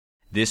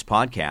This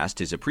podcast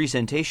is a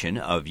presentation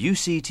of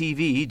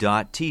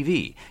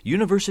UCTV.tv,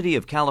 University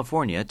of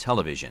California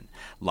Television.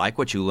 Like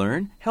what you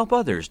learn? Help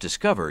others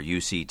discover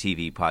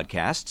UCTV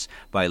podcasts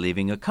by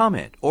leaving a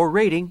comment or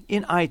rating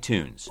in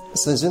iTunes.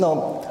 So,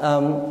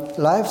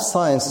 life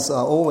sciences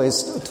are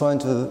always trying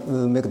to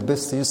make the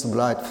best use of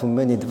light for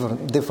many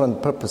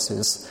different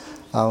purposes.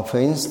 For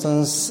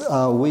instance,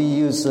 we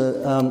use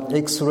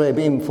X-ray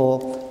beam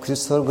for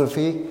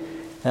crystallography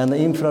and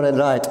infrared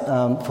light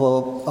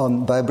for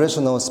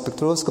vibrational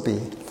spectroscopy.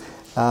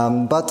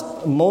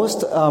 But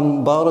most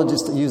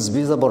biologists use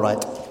visible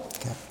light.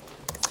 Okay.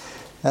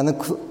 And the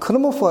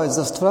chromophore is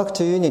a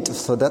structure unit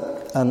so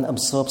that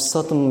absorbs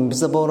certain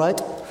visible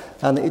light,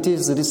 and it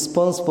is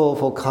responsible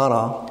for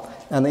color.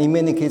 And in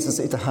many cases,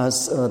 it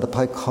has the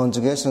pi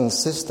conjugation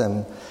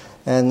system.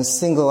 And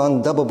single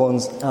and double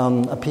bonds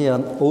appear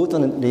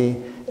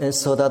alternately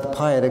so that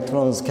pi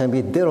electrons can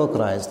be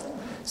delocalized.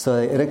 So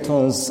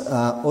electrons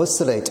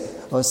oscillate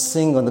or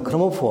swing on the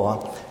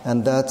chromophore,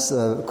 and that's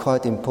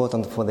quite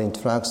important for the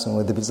interaction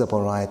with the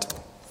visible light.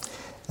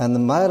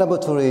 And my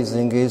laboratory is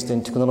engaged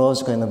in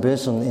technological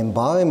innovation in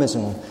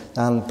bioimaging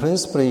and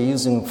principally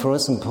using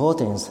fluorescent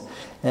proteins.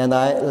 And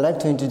I'd like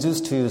to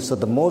introduce to you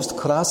the most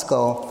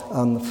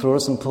classical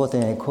fluorescent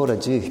protein called a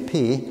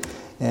GFP.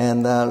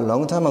 And a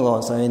long time ago,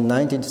 so in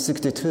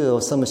 1962,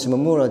 Osamu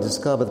Shimomura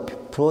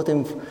discovered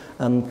protein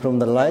from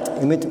the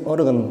light-emitting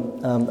organ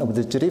of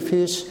the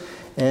jellyfish.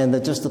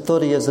 And just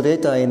 30 years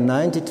later, in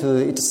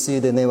 1992, its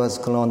cDNA was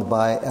cloned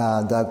by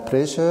Doug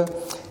Pressure.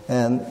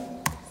 And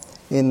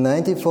in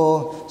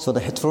 1994, so the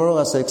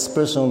heterologous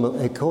expression of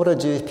Ecoda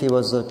GFP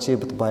was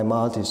achieved by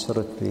Marty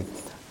Shortley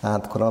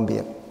at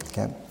Columbia.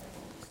 Okay.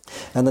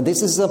 And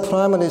this is the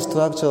primary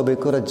structure of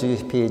Ecoda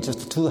GFP,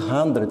 just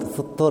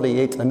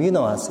 238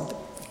 amino acids.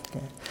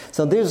 Okay.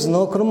 So there's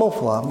no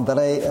chromophore that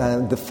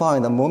I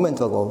defined a moment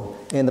ago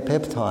in the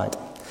peptide.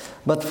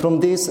 But from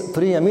these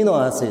three amino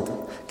acids,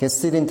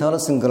 serine,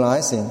 tyrosine,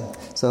 glycine,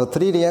 so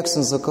three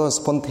reactions occur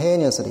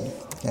spontaneously.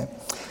 Okay.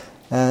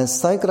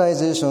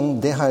 Cyclization,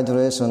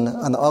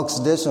 dehydration, and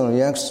oxidation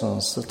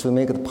reactions to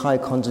make the pi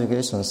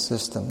conjugation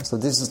system. So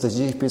this is the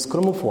GFP's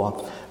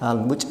chromophore,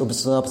 which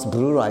absorbs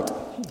blue light.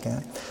 Okay.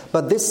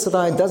 But this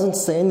slide doesn't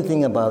say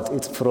anything about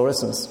its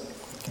fluorescence.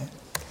 Okay.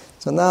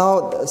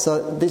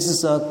 So this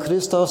is a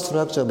crystal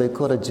structure we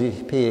call a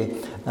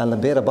GFP and a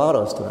beta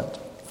bottle structure.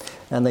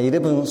 And the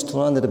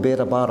 11-stranded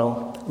beta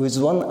bottle with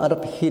one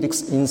alpha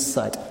helix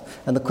inside.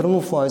 And the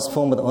chromophore is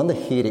formed on the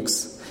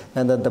helix.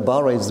 And the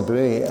bottle is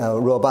very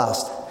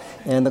robust.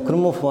 And the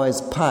chromophore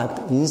is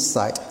packed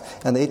inside.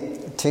 And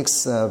it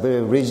takes a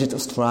very rigid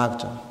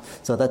structure.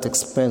 So that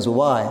explains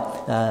why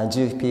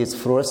GFP's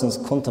fluorescence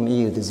quantum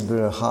yield is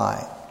very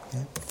high.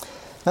 Okay.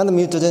 And the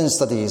mutagen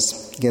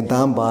studies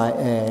done by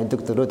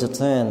Dr. Roger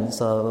Chen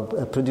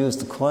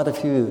produced quite a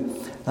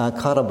few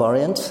color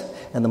variants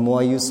and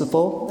more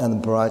useful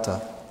and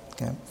brighter.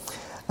 Okay.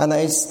 And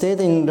I stayed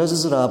in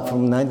Roger's lab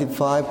from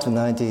 95 to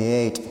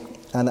 98,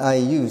 and I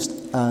used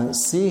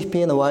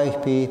CFP and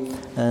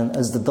YFP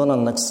as the donor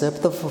and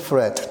acceptor for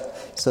FRET,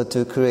 so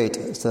to create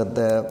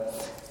the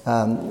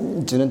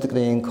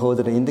genetically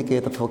encoded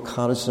indicator for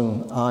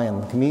calcium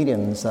ion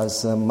chameleons,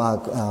 as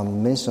Mark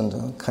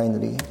mentioned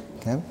kindly.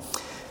 Okay.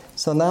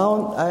 So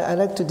now I'd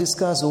like to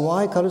discuss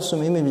why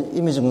calcium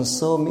imaging is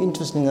so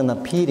interesting and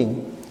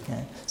appealing.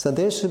 Okay. So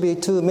there should be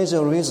two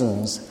major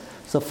reasons.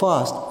 So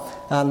first,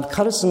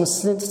 calcium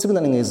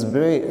signaling is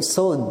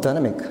so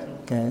dynamic.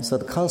 Okay. So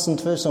the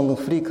concentration of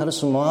free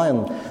calcium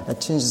ion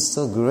changes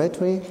so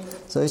greatly.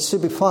 So it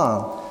should be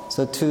fun.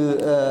 So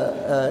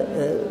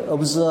to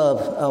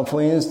observe,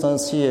 for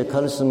instance, here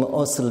calcium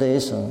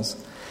oscillations.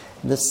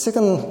 The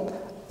second.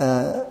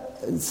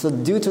 So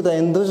due to the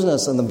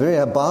endogenous and very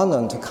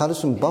abundant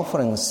calcium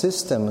buffering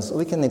systems,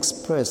 we can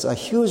express a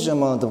huge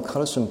amount of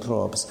calcium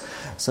probes,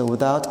 so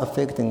without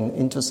affecting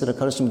intracellular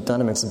calcium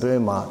dynamics very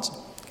much.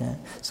 Okay?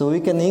 So we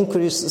can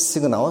increase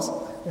signal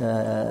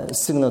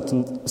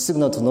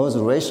to noise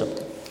ratio.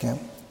 Okay?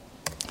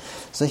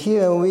 So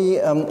here we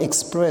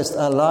expressed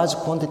a large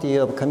quantity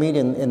of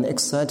chameleon in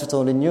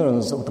excitatory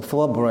neurons of the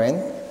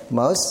forebrain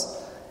mouse,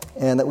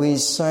 and we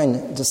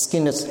shine the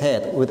skinless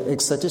head with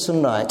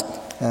excitation light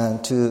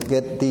to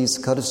get these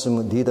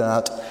calcium data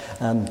out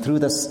through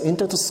the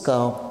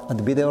intratoscope at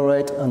video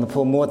rate and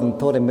for more than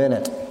 30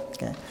 minutes.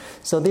 Okay.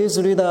 So these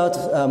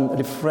readouts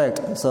reflect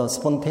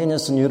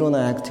spontaneous neuronal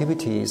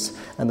activities,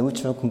 and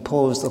which are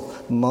composed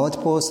of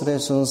multiple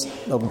oscillations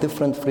of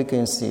different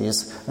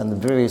frequencies and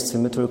very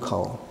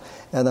symmetrical.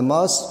 And the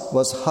mouse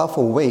was half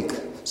awake.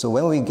 So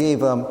when we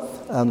gave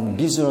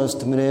visual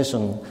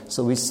stimulation,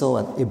 so we saw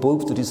an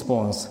evoked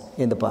response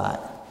in the back,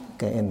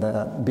 okay, in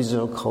the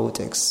visual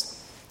cortex.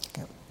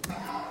 Okay.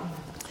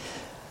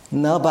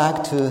 Now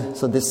back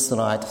to this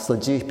slide. So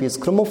GFP's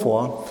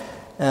chromophore,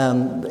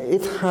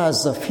 it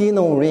has a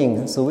phenol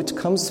ring, so which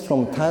comes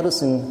from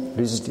tyrosine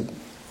residue.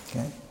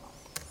 Okay.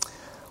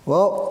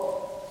 Well,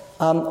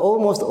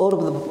 almost all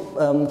of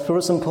the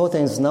fluorescent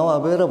proteins now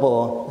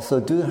available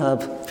do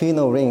have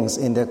phenol rings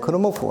in their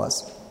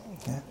chromophores.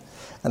 Okay.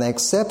 And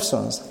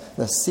exceptions,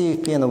 the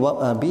CFP and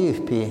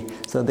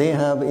BFP, so they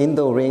have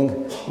indole ring,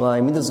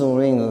 while midazole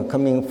ring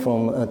coming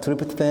from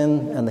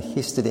tryptophan and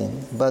histidine.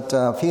 But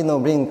phenol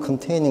ring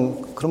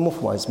containing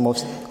chromophore is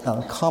most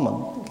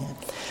common. Okay.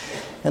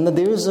 And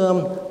there is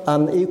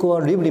an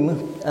equilibrium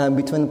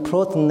between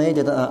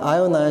protonated and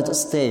ionized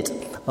state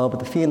of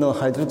the phenyl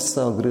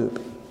hydroxyl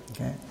group.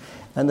 Okay.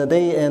 And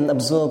they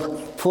absorb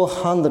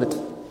 400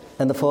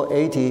 and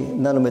 480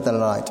 nanometer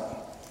light.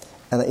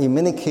 And in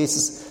many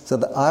cases, so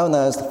the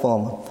ionized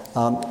form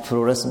are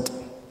fluorescent.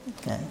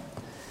 Okay.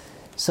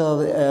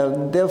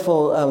 So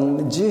therefore,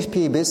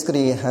 GFP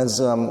basically has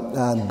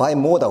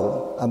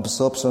bimodal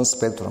absorption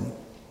spectrum.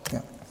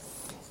 Okay.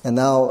 And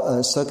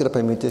now circular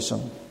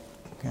permutation.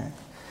 Okay.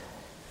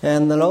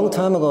 And a long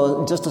time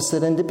ago, just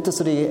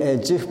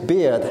serendipitously, Jeff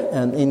Beard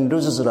and in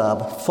Roger's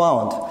lab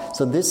found,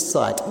 so this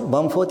site,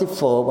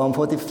 144,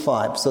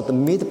 145, so the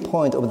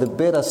midpoint of the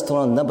beta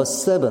strand number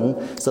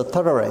 7, so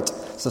tolerate,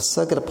 so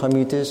circular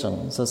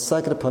permutation. So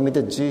circular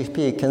permuted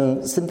GFP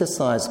can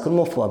synthesize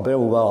chromophore very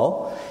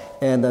well.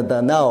 And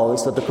now,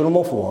 so the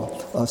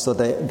chromophore, so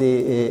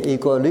the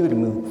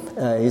equilibrium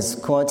is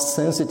quite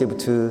sensitive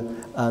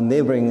to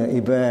neighboring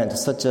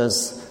events such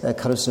as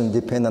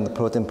calcium-dependent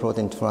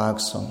protein-protein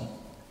interaction.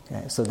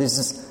 Okay, so this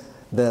is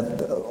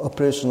the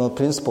operational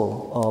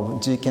principle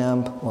of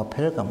GCAMP or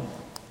PERCAM.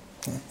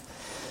 Okay.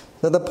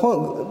 So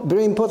the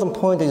very important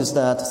point is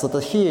that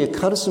here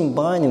calcium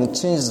binding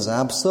changes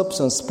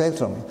absorption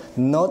spectrum,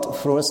 not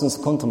fluorescence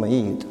quantum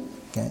yield.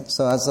 Okay.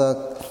 So as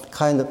a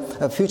kind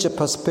of a future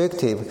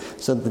perspective,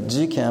 so the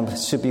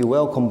GCAMP should be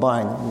well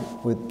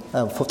combined with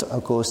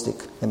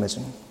photoacoustic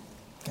imaging.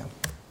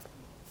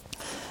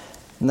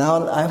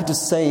 Now, I have to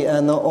say,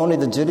 not only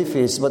the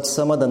jellyfish, but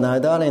some of the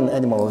nidarian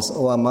animals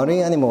or marine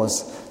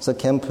animals so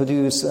can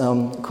produce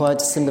quite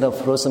similar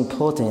fluorescent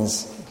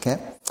proteins. Okay,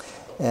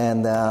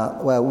 and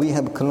we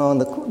have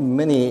cloned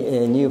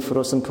many new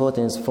fluorescent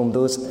proteins from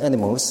those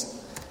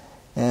animals,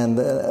 and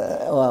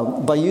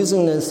by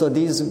using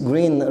these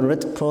green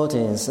red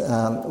proteins,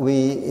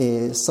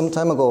 we some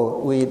time ago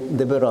we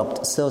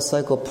developed cell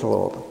cycle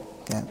probe.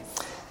 Okay,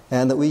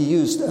 and we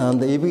used the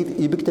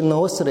ubiquitin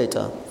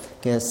oscillator.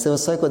 Okay, cell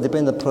cycle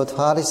dependent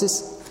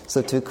proteolysis,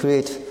 so to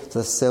create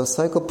the cell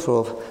cycle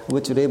probe,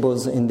 which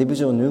labels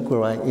individual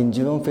nuclei in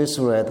G1 phase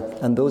red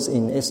and those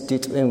in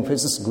SD2M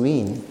phases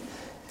green.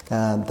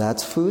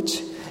 That's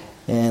Fuchs.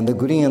 And the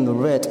green and the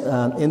red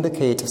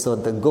indicate so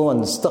the go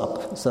and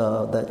stop,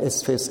 so the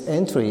S phase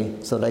entry,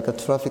 so like a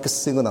traffic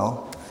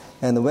signal.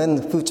 And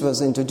when Fuchs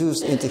was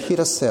introduced into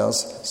HeLa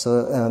cells,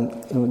 so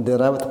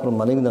derived from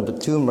malignant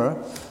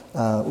tumor,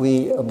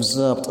 we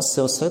observed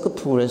cell cycle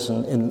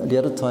progression in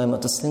real time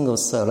at a single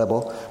cell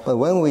level. But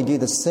when we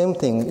did the same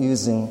thing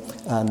using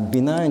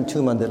benign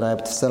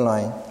tumor-derived cell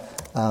line,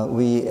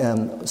 we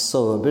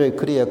saw very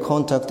clear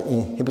contact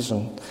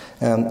inhibition.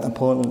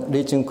 Upon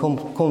reaching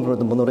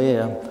convoluted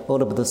monolayer,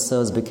 all of the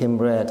cells became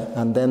red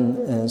and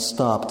then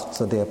stopped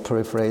so their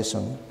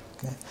proliferation.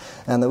 Okay.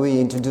 And we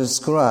introduced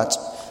scratch.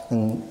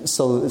 And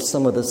so if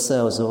some of the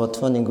cells were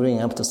turning green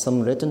after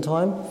some latent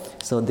time,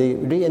 so they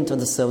re-enter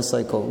the cell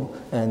cycle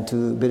and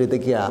to build the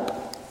gap.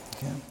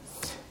 Okay.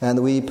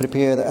 And we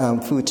prepared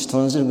food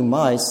transgenic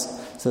mice.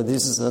 So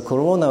this is a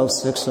coronal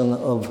section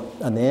of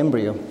an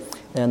embryo.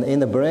 And in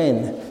the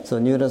brain, so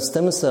neural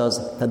stem cells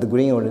had the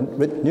green or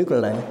red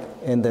nuclei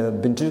in the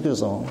ventricular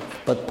zone,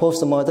 but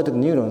postmitotic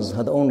neurons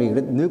had only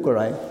red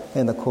nuclei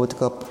in the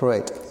cortical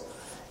plate.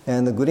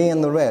 And the green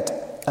and the red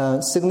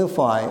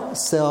signify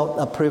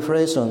cell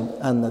proliferation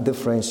and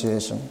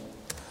differentiation.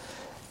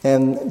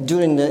 And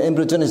during the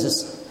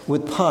embryogenesis,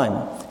 with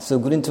time, so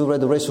green to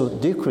red ratio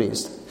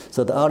decreased.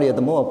 So the earlier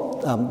the more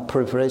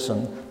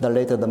proliferation, the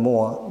later the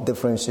more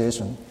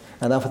differentiation.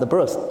 And after the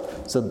birth,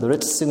 so the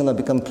red signal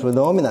becomes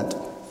predominant.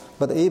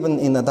 But even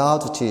in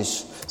adult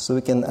tissue, so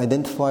we can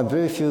identify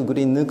very few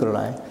green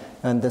nuclei,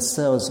 and the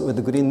cells with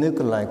the green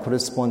nuclei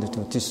correspond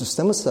to tissue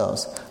stem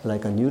cells,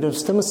 like neural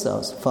stem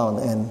cells found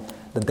in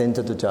the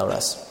dentate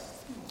gyrus.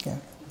 Okay.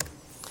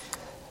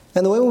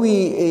 And when we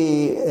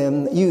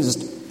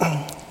used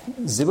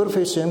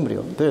zebrafish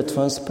embryo, very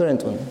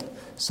transparent one,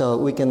 so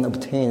we can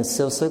obtain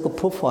cell cycle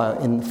profile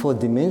in 4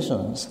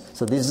 dimensions.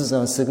 So this is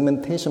a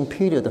segmentation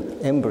period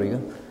of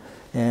embryo,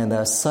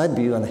 and side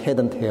view and head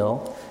and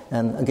tail.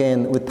 And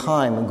again, with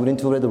time, green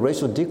to red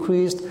ratio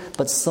decreased,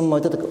 but some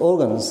mitotic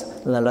organs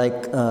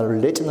like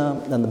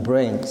retina and the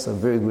brain, so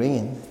very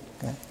green.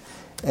 Okay.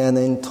 And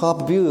in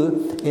top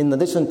view, in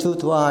addition to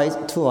two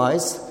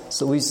eyes,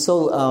 so we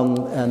saw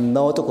a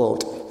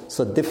notochord,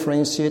 so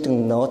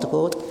differentiating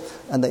notochord.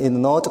 And in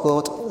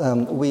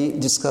notochord, we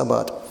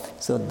discovered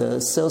so the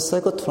cell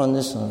cycle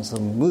transitions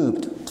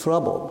moved,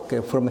 traveled,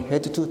 okay, from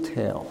head to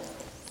tail,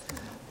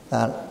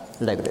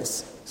 like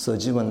this. So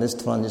G1 this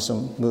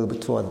transition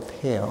moved toward the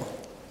tail.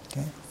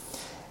 Okay.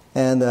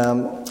 And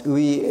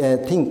we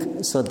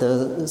think so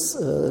the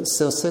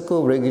cell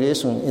cycle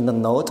regulation in the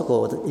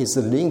notochord is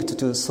linked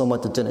to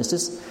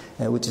somatogenesis,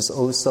 which is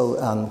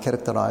also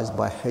characterized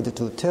by head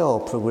to tail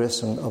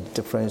progression of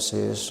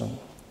differentiation.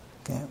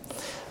 Okay.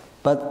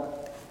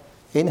 But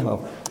anyhow,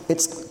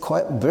 it's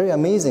quite very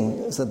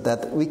amazing so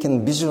that we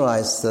can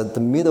visualize the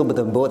middle of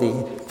the body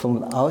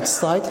from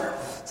outside.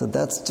 So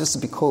that's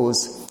just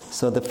because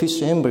the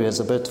fish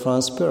embryos are very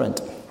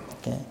transparent.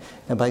 Okay?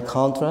 And by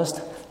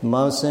contrast,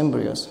 mouse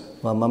embryos,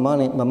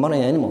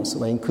 mammalian animals,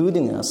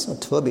 including us, are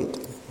turbid.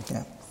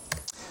 Okay?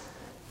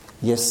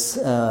 Yes,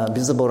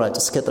 visible light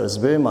scatters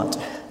very much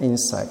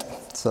inside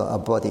our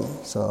body,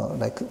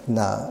 like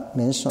Na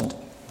mentioned.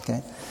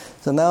 Okay?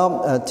 So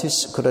now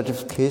tissue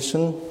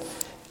clarification.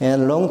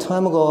 And a long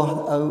time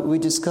ago, we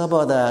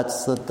discovered that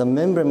the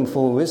membrane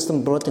for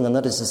Western blotting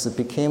analysis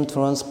became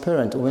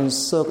transparent when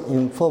soaked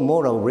in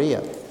formol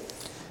urea.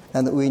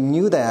 And we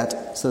knew that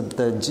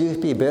the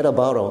GFP beta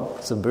bottle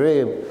is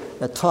very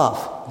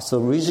tough, so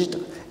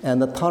rigid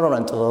and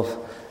tolerant of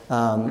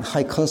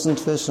high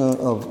concentration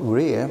of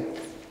urea.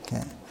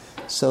 Okay.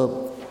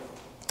 So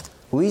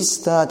we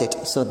started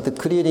the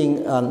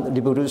creating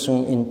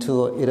revolution in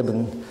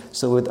 2011.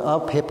 So with our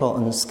paper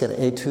on scale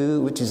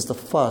A2, which is the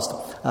first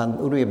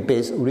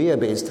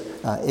urea-based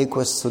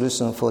aqueous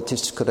solution for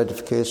tissue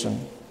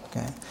clarification.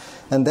 Okay.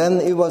 And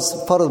then it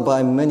was followed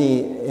by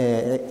many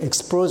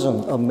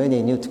explosion of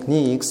many new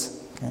techniques.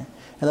 Okay.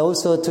 And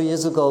also 2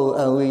 years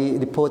ago, we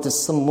reported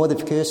some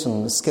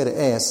modification, scale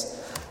S.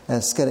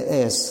 Scale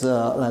S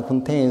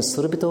contains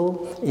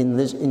sorbitol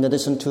in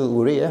addition to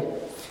urea.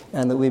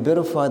 And we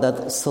verified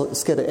that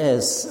scale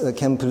S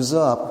can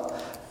preserve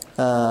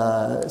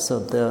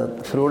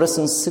the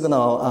fluorescence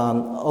signal,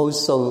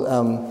 also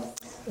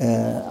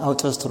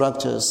outer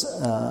structures,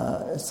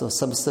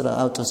 subcellular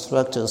outer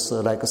structures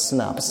like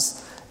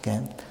synapses. Okay,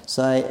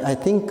 so I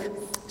think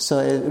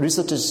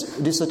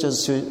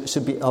researchers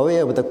should be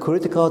aware of the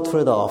critical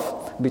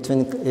trade-off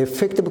between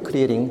effective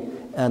clearing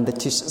and the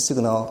tissue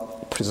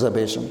signal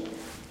preservation.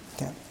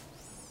 Okay.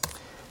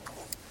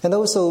 And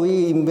also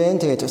we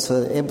invented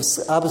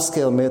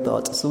upscale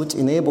method, which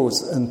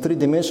enables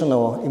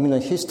three-dimensional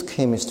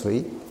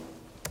immunohistochemistry.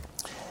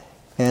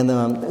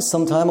 And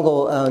some time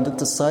ago,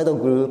 Dr. Seidel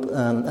group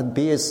at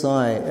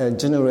BSI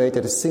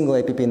generated single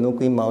APP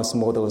knock-in mouse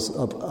models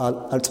of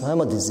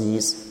Alzheimer's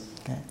disease.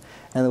 Okay.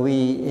 And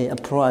we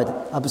applied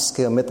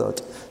upscale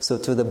method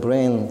to the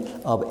brain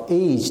of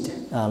aged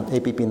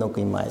APP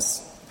knock-in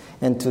mice.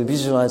 And to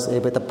visualize A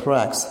beta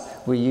plaques,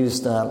 we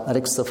used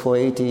Alexa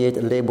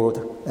 488 labeled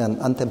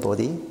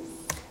antibody.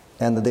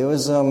 And there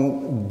was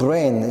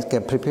brain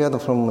prepared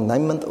from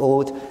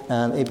 9-month-old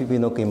APP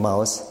knock-in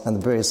mouse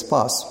and very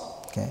sparse.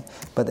 Okay.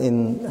 But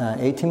in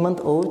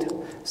 18-month-old,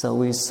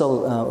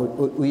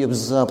 we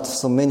observed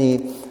so many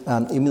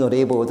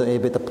immunolabeled A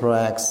beta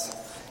plaques.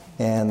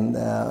 And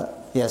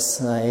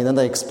in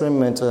another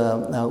experiment,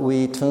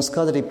 we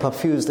transcausally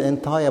perfused the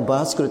entire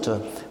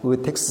vasculature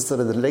with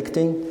textured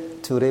lectin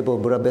to label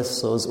blood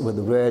vessels with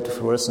red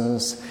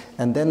fluorescence,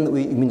 and then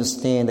we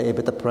immunostained the A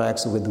beta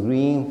plaques with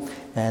green,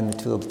 and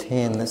to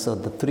obtain the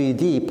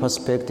 3D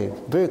perspective,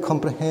 very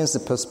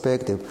comprehensive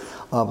perspective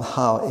of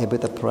how A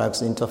beta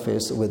plaques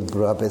interface with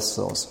blood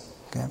vessels.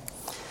 Okay.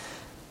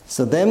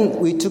 So then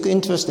we took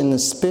interest in the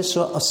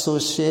special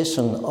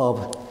association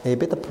of A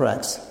beta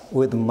plaques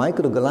with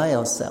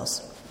microglial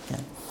cells. Okay.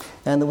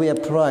 And we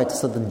applied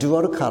the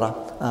dual color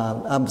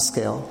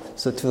upscale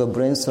to a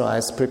brain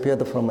slice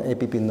prepared from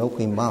APP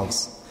knock-in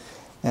mouse.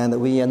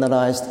 And we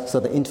analyzed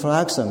the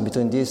interaction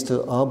between these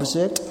two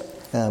objects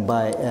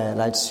by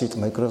light sheet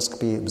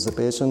microscopy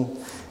observation.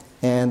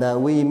 And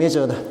we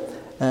measured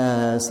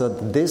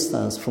the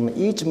distance from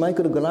each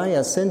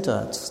microglia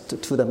center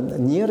to the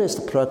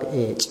nearest plaque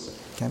edge,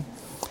 okay,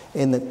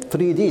 in the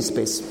 3D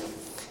space.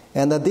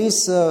 And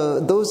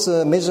those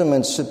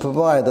measurements should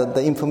provide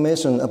the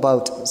information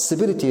about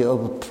severity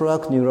of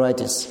plaque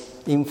neuritis,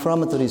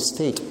 inflammatory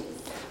state.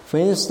 For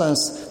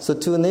instance,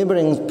 two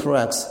neighboring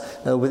plaques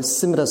with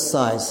similar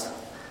size,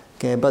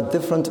 okay, but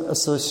different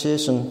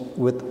association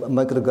with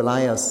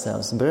microglial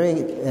cells,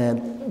 very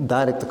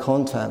direct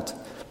contact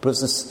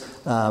versus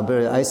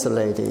very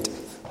isolated.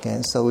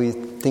 Okay, so we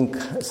think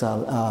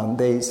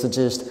they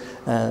suggest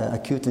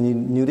acute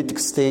neuritic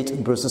state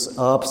versus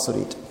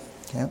obsolete.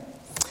 Okay.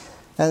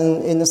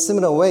 And in a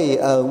similar way,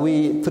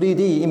 we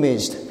 3D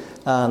imaged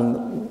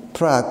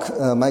plaque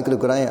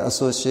microglia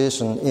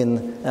association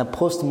in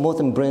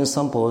post-mortem brain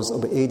samples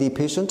of AD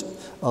patient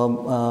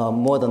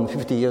more than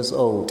 50 years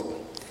old.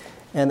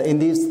 And in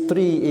these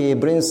three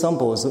brain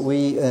samples,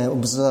 we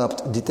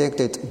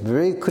detected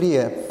very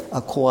clear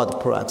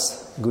quad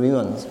plaques, green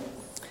ones,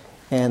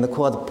 and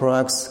quad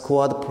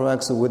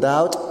plaques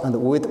without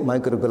and with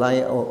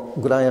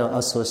microglial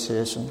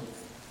association.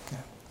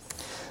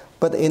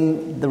 But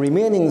in the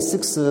remaining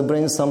 6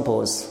 brain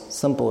samples,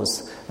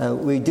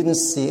 we didn't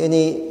see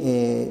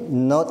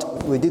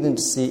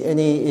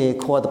any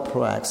quad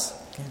plaques.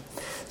 Okay.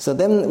 So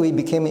then we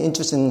became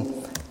interested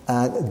in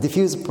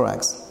diffuse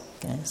plaques.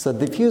 Okay. So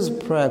diffuse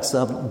plaques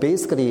are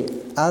basically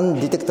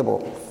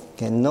undetectable,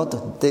 okay, not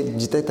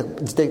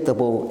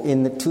detectable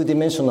in the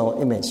 2-dimensional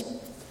image.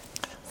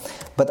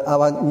 But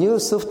our new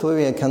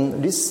software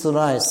can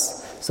reslice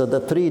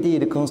the 3D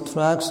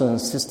reconstruction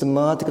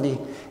systematically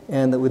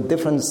and with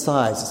different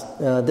sizes,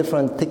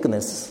 different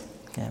thicknesses.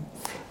 Okay.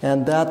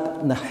 And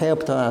that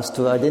helped us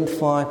to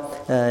identify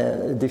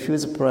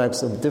diffuse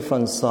plaques of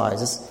different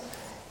sizes.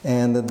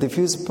 And the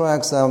diffuse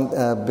plaques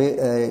are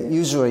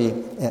usually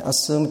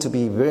assumed to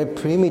be very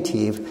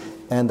primitive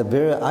and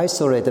very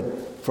isolated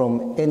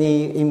from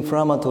any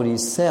inflammatory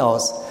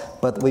cells,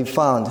 but we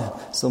found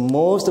so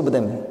most of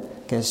them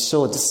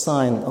showed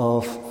sign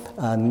of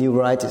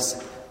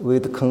neuritis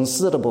with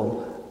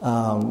considerable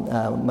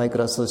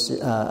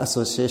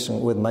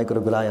association with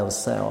microglial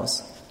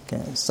cells.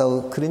 Okay.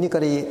 So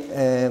clinically,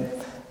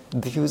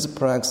 diffuse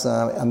plaques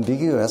are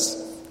ambiguous,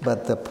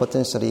 but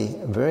potentially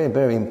very,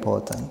 very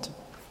important.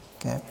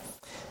 Okay.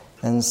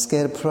 And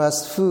scale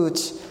plus food,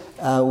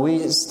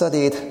 we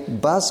studied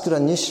vascular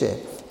niche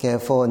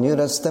for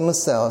neural stem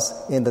cells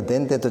in the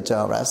dentate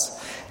gyrus.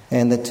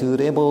 And to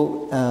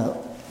label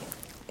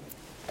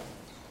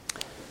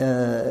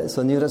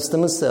so neural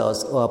stem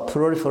cells or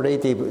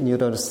proliferative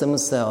neural stem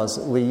cells,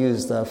 we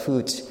used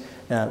food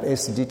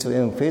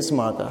SD2M phase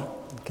marker.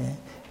 Okay.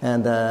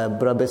 And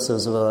blood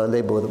vessels were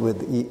labeled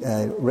with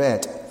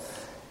red.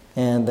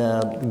 And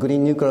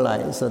green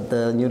nuclei, so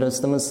the neural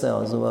stem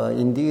cells were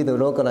indeed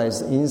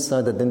localized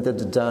inside the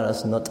dentate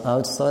gyrus, not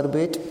outside of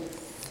it.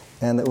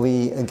 And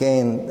we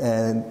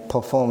again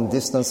performed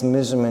distance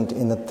measurement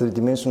in a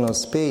three-dimensional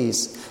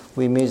space.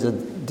 We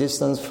measured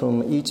distance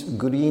from each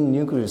green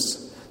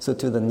nucleus, so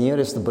to the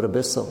nearest blood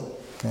vessel.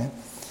 Okay?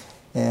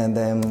 And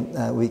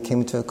then we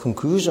came to a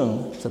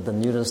conclusion that the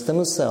neural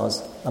stem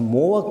cells are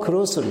more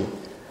closely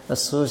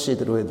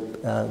associated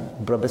with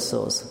blood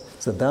vessels,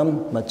 so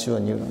than mature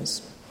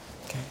neurons.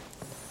 Okay.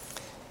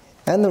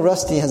 And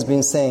Rusty has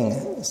been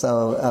saying,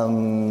 so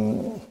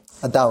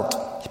adult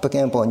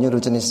hippocampal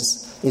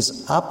neurogenesis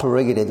is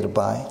upregulated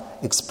by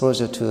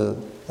exposure to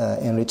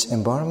enriched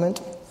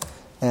environment,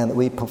 and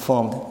we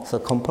performed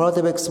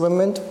comparative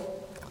experiment,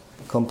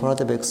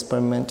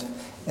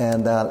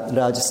 and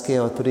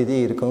large-scale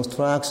 3D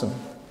reconstruction,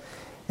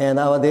 and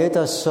our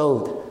data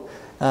showed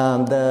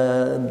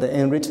the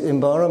enriched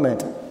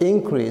environment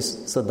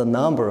increased, so the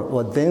number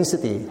or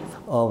density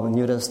of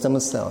neural stem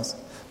cells,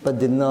 but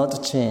did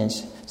not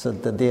change so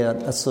that their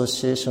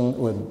association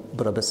with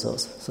blood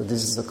vessels. So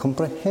this is a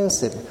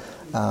comprehensive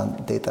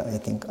data,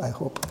 I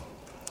hope.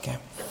 Okay.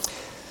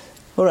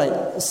 All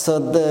right, so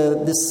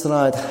this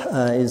slide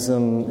is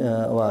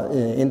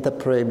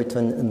interplay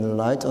between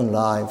light and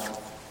life.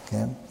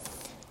 Okay.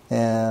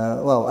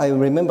 I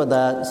remember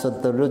that. So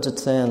the Roger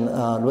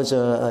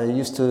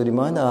used to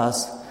remind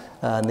us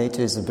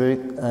nature is very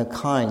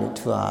kind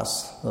to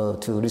us,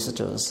 to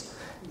researchers,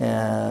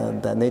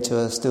 and that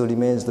nature still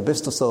remains the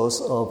best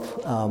source of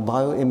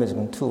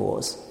bioimaging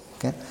tools.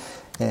 Okay,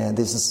 and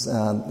this is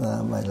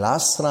my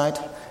last slide.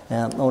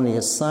 And only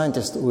a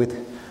scientist with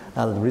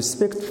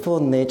respect for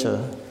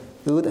nature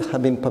would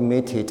have been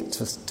permitted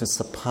to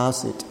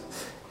surpass it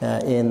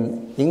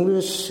in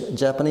English,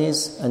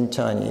 Japanese, and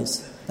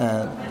Chinese.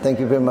 Thank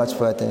you very much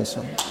for your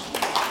attention.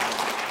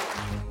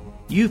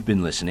 You've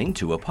been listening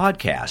to a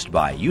podcast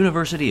by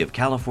University of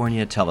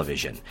California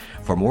Television.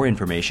 For more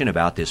information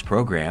about this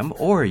program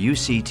or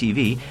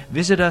UCTV,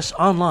 visit us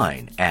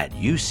online at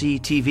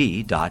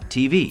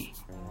uctv.tv.